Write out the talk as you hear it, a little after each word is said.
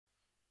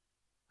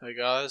Hey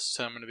guys,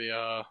 today I'm going to be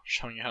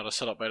showing you how to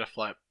set up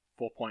Betaflight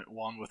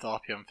 4.1 with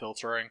RPM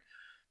filtering,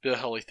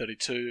 Betaflight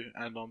 32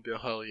 and on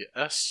Betaflight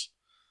S.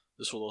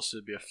 This will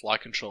also be a flight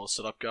controller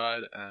setup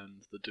guide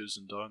and the do's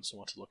and don'ts and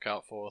what to look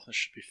out for. This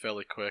should be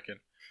fairly quick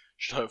and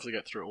should hopefully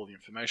get through all the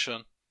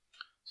information.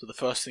 So the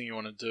first thing you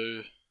want to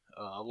do,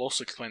 I'll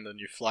also explain the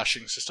new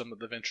flashing system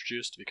that they've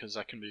introduced because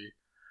that can be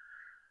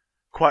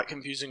quite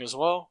confusing as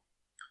well.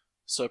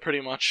 So pretty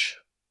much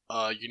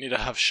you need to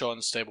have show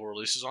unstable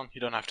releases on. You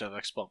don't have to have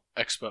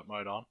expert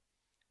mode on.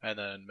 And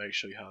then make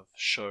sure you have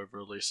show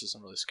releases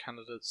and release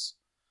candidates.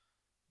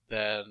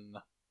 Then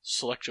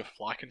select your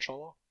flight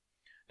controller.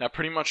 Now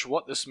pretty much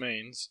what this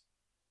means,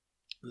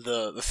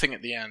 the thing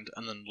at the end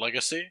and then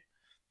legacy,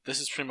 this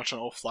is pretty much on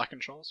all flight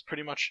controllers.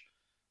 Pretty much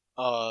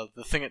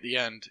the thing at the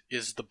end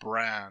is the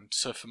brand.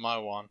 So for my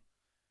one,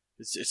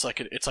 it's like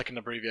an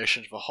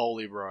abbreviation for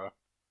Holy Bro.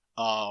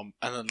 And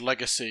then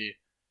legacy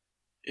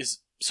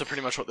is, so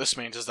pretty much what this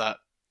means is that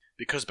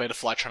because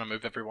Betaflight trying to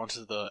move everyone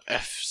to the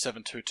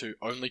F722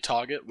 only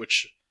target,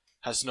 which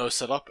has no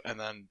setup, and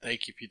then they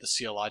give you the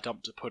CLI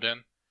dump to put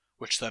in,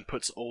 which then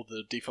puts all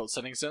the default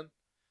settings in.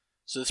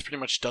 So this pretty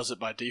much does it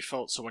by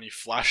default, so when you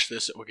flash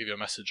this, it will give you a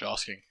message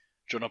asking,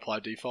 do you want to apply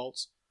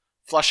defaults?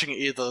 Flashing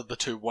either the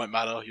two won't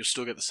matter, you'll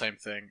still get the same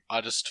thing.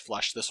 I just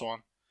flashed this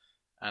one,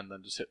 and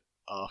then just hit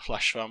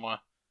flash firmware.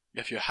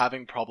 If you're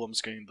having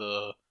problems getting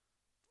the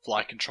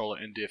flight controller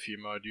in DFU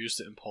mode, use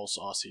the Impulse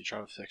RC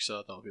driver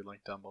fixer, that will be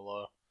linked down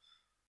below.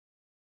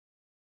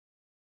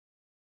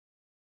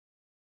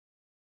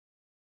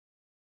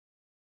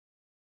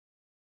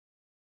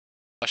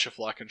 Flash your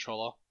flight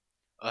controller,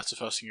 that's the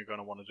first thing you're going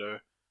to want to do.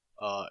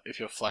 If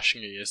you're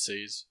flashing your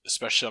ESCs,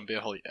 especially on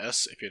Betaflight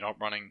S, if you're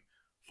not running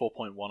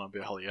 4.1 on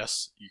Betaflight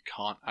S, you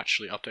can't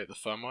actually update the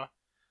firmware.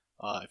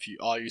 If you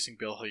are using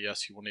Betaflight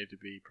S, you will need to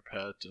be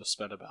prepared to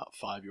spend about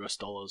 $5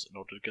 in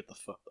order to get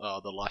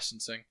the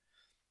licensing.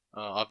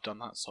 I've done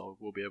that, so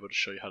we'll be able to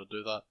show you how to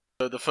do that.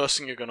 So the first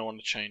thing you're going to want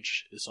to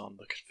change is on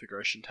the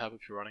configuration tab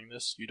if you're running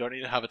this. You don't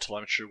need to have a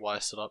telemetry wire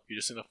set up, you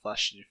just need to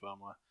flash the new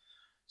firmware.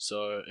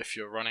 So if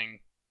you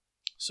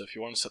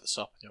want to set this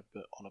up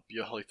on a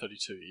Betaflight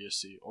 32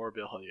 ESC or a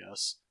Betaflight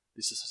S,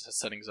 this is the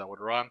settings I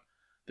would run.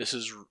 This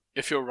is,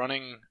 if you're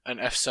running an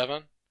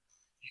F7,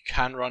 you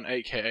can run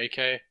 8K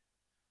AK,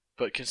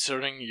 but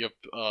considering your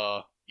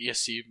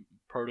ESC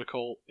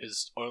protocol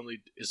is only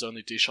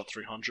D-Shot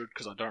 300,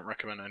 because I don't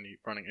recommend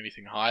running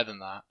anything higher than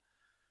that,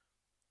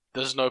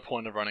 there's no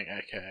point of running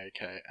 8K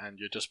AK, and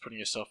you're just putting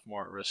yourself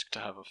more at risk to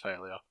have a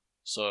failure.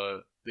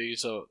 So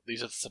these are the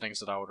settings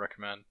that I would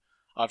recommend.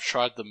 I've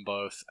tried them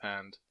both,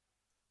 and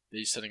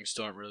these settings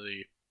don't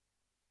really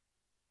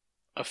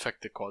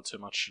affect the quad too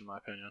much in my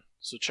opinion.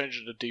 So change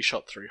it to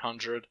D-Shot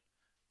 300,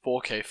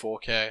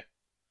 4K.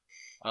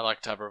 I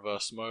like to have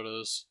reverse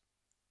motors,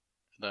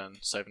 then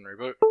save and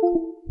reboot.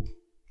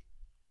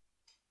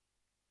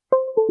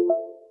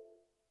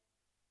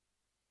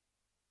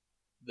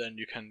 Then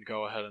you can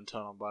go ahead and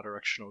turn on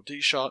bidirectional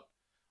D-Shot.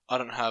 I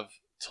don't have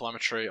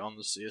telemetry on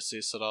this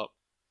ESC setup,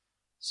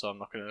 so I'm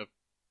not going to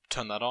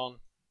turn that on,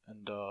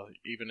 and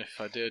even if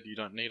I did, you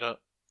don't need it.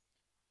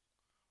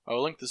 I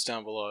will link this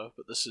down below,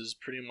 but this is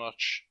pretty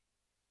much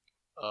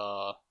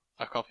a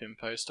copy and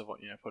paste of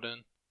what you need to put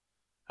in.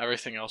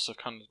 Everything else I've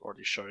kind of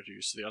already showed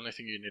you, so the only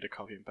thing you need to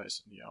copy and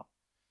paste in here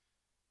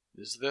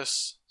is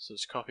this. So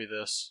just copy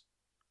this,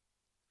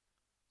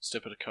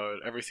 snippet of code.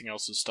 Everything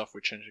else is stuff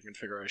we change in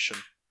configuration.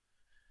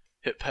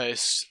 Hit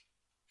paste,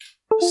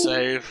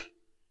 save.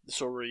 This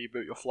will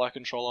reboot your flight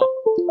controller.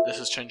 This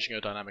is changing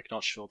your dynamic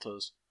notch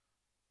filters.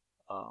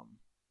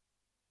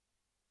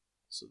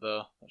 So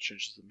there, that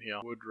changes them here.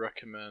 I would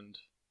recommend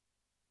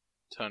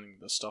turning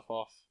this stuff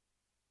off.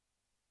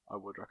 I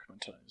would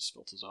recommend turning these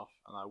filters off,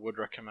 and I would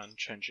recommend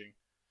changing,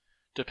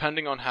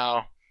 depending on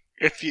how,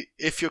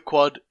 if your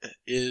quad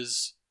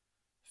is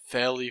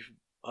fairly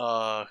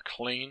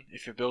clean,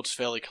 if your build's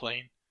fairly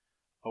clean,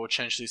 I would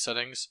change these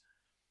settings.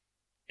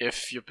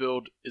 If your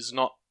build is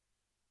not,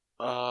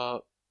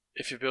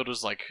 if your build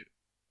is like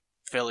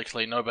fairly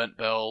clean, no bent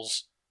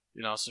bells,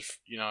 so if,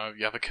 you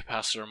have a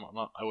capacitor and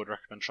whatnot, I would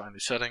recommend trying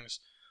these settings.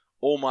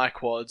 All my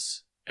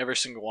quads, every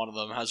single one of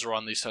them has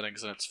run these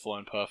settings and it's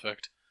flown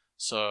perfect,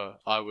 so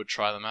I would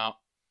try them out.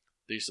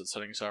 These are the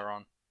settings I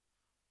run.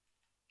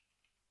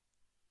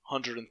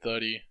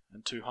 130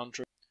 and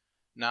 200.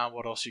 Now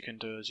what else you can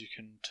do is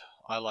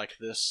I like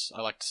this,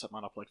 I like to set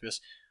mine up like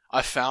this.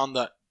 I found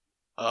that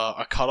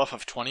a cutoff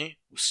of 20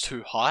 was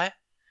too high,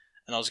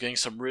 and I was getting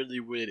some really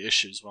weird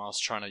issues when I was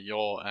trying to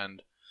yaw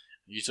and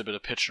use a bit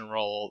of pitch and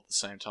roll all at the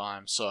same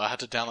time, so I had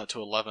to download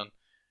to 11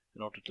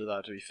 in order for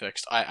that to be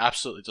fixed. I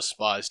absolutely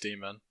despise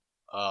Daemon.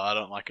 I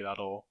don't like it at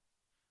all.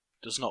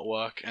 It does not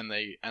work, and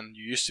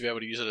you used to be able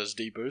to use it as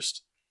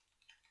D-Boost,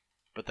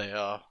 but they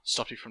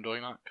stopped you from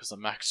doing that, because the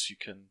max you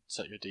can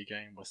set your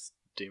D-Gain with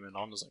Daemon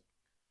on is like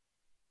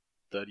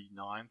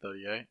 39,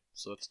 38,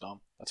 so that's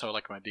dumb. That's how I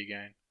like my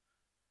D-Gain.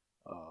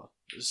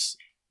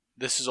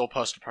 This is all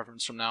personal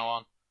preference from now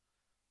on.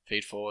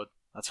 Feed forward.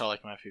 That's how I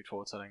like my feed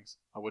forward settings.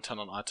 I would turn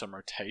on item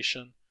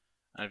rotation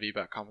and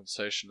VBAC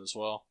compensation as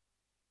well.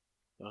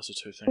 Those are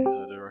two things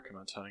I do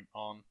recommend turning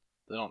on.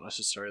 They're not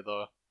necessary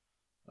though.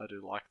 I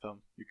do like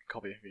them. You can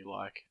copy if you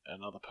like.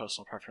 Another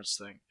personal preference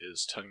thing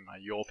is turning my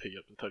URP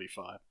up to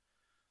 35.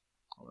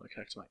 I'm going to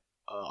connect my.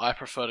 I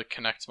prefer to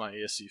connect my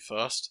ESC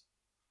first.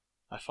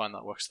 I find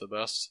that works the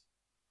best.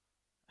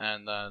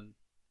 And then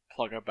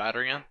plug a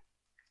battery in.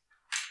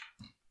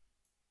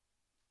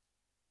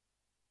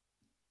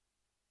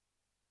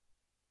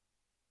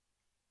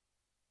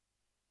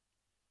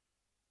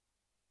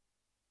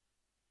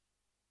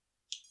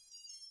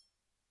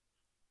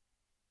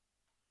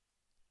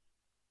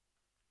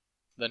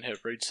 Then hit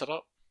read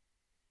setup.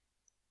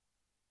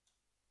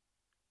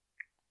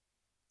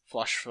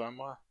 Flash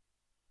firmware.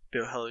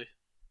 Build heli.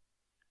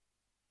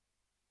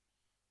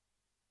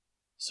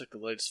 Select the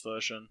latest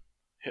version.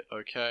 Hit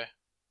OK.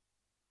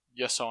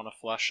 Yes, I want to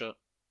flash it.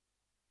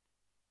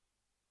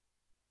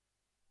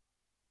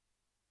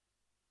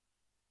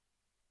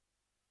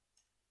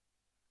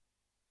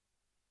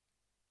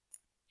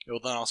 It will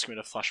then ask me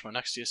to flash my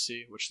next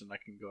ESC, which then I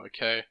can go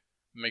OK.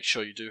 Make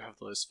sure you do have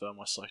the latest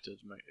firmware selected.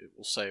 It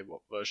will say what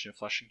version you're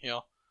flashing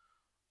here.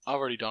 I've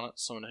already done it,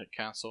 so I'm going to hit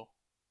cancel.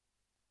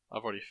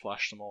 I've already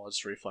flashed them all. I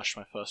just reflashed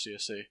my first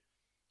ESC.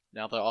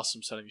 Now there are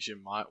some settings you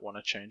might want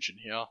to change in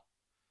here.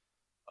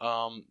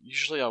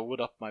 Usually I would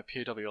up my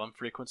PWM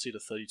frequency to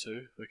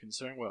 32, but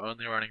considering we're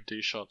only running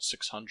D-Shot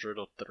 600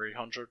 or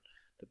 300,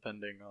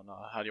 depending on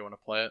how you want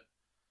to play it,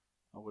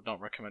 I would not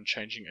recommend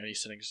changing any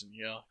settings in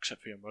here,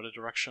 except for your motor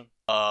direction.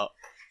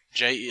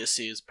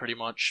 JESC is pretty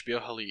much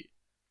BioHeli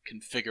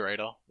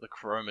configurator, the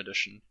Chrome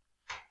edition,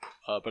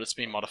 but it's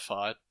been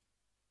modified.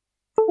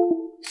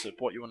 So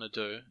what you want to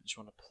do is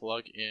you want to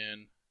plug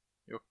in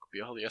your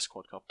BioHeli S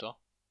quadcopter.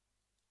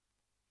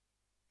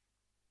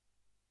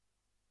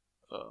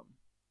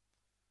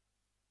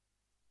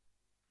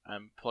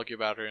 And plug your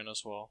battery in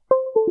as well.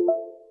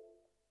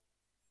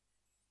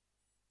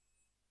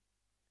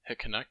 Hit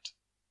connect.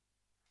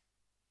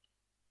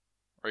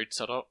 Read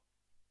setup.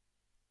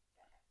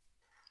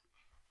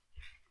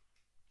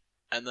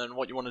 And then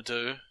what you want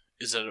to do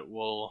is that it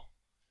will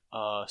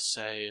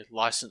say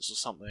license or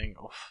something,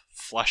 or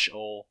flash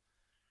all,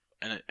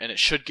 and it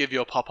should give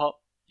you a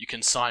pop-up. You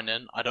can sign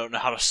in. I don't know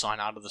how to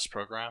sign out of this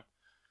program,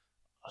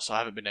 so I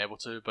haven't been able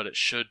to, but it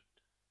should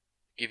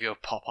give you a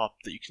pop-up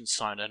that you can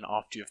sign in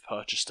after you've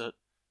purchased it,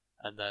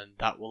 and then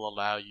that will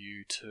allow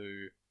you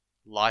to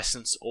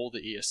license all the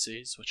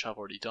ESCs, which I've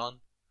already done.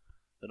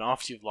 Then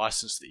after you've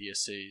licensed the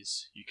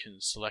ESCs, you can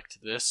select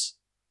this,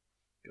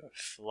 go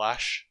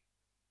flash,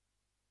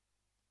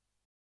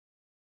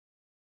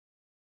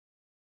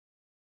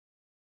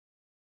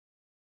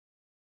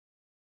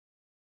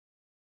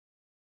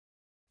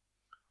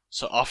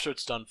 so after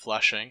it's done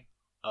flashing,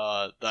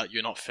 that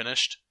you're not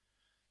finished,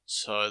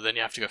 so then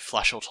you have to go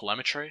flash all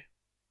telemetry.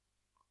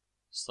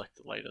 Select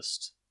the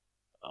latest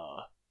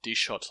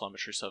D-Shot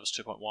telemetry service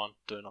 2.1.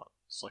 Do not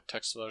select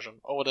text version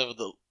or whatever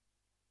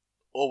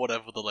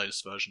the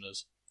latest version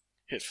is.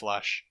 Hit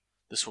flash.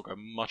 This will go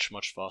much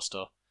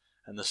faster,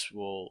 and this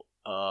will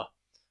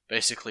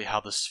basically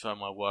how this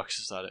firmware works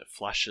is that it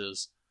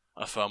flashes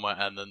a firmware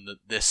and then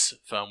this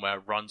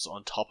firmware runs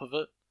on top of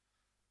it,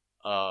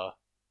 a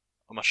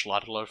much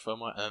lighter load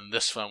firmware, and then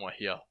this firmware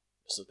here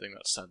is the thing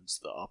that sends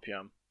the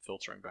RPM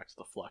filtering back to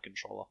the flight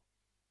controller.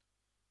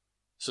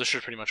 So this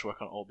should pretty much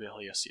work on all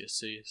BioHeli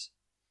ESCs.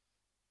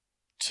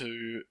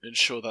 To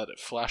ensure that it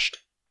flashed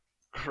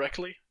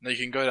correctly, now you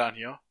can go down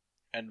here,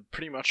 and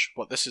pretty much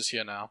what this is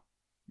here now,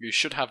 you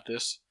should have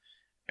this.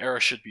 Error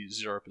should be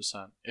 0%.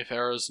 If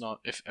error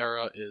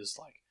is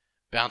like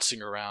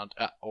bouncing around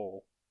at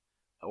all,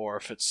 or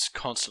if it's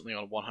constantly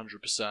on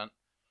 100%,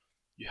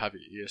 you have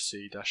your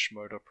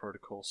ESC-motor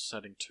protocol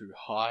setting to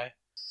high.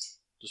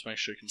 Just make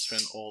sure you can spin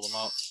all of them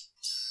up.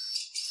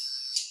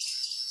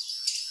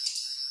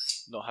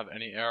 Not have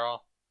any error.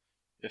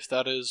 If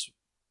that is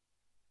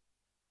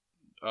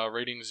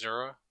reading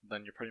 0,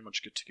 then you're pretty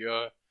much good to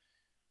go.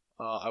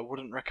 I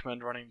wouldn't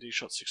recommend running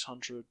D-Shot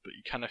 600, but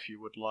you can if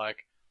you would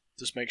like.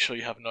 Just make sure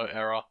you have no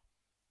error.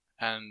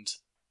 And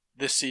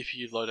this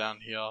CPU low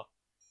down here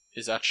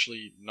is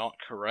actually not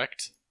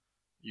correct.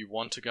 You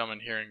want to come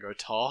in here and go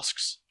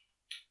tasks,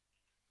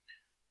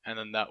 and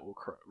then that will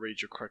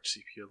read your correct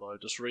CPU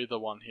load. Just read the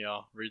one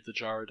here, read the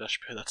gyro dash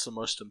pair, that's the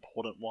most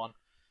important one,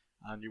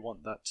 and you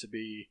want that to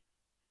be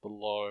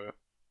below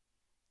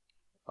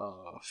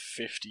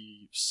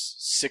 50,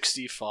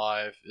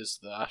 65 is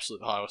the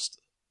absolute highest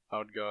I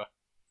would go.